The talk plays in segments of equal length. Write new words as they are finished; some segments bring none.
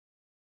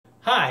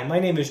Hi, my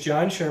name is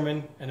John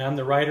Sherman, and I'm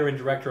the writer and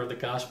director of The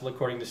Gospel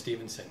According to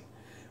Stevenson.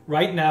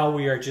 Right now,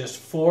 we are just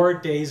 4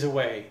 days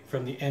away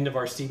from the end of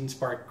our Stephen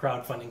Spark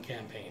crowdfunding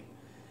campaign.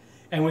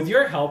 And with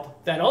your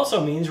help, that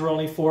also means we're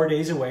only 4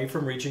 days away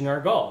from reaching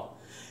our goal.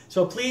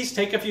 So please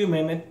take a few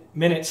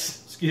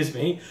minutes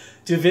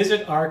to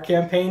visit our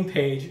campaign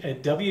page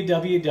at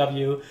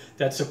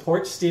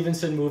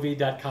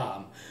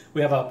www.supportstevensonmovie.com.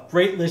 We have a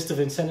great list of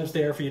incentives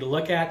there for you to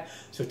look at,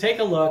 so take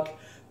a look,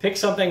 pick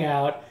something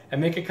out, and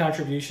make a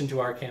contribution to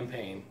our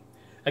campaign.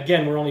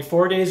 Again, we're only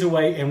 4 days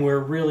away and we're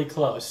really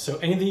close, so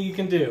anything you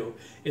can do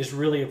is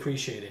really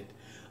appreciated.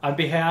 On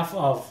behalf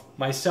of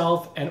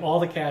myself and all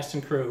the cast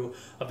and crew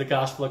of The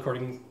Gospel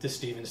According to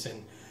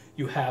Stevenson,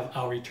 you have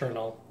our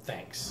eternal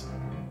thanks.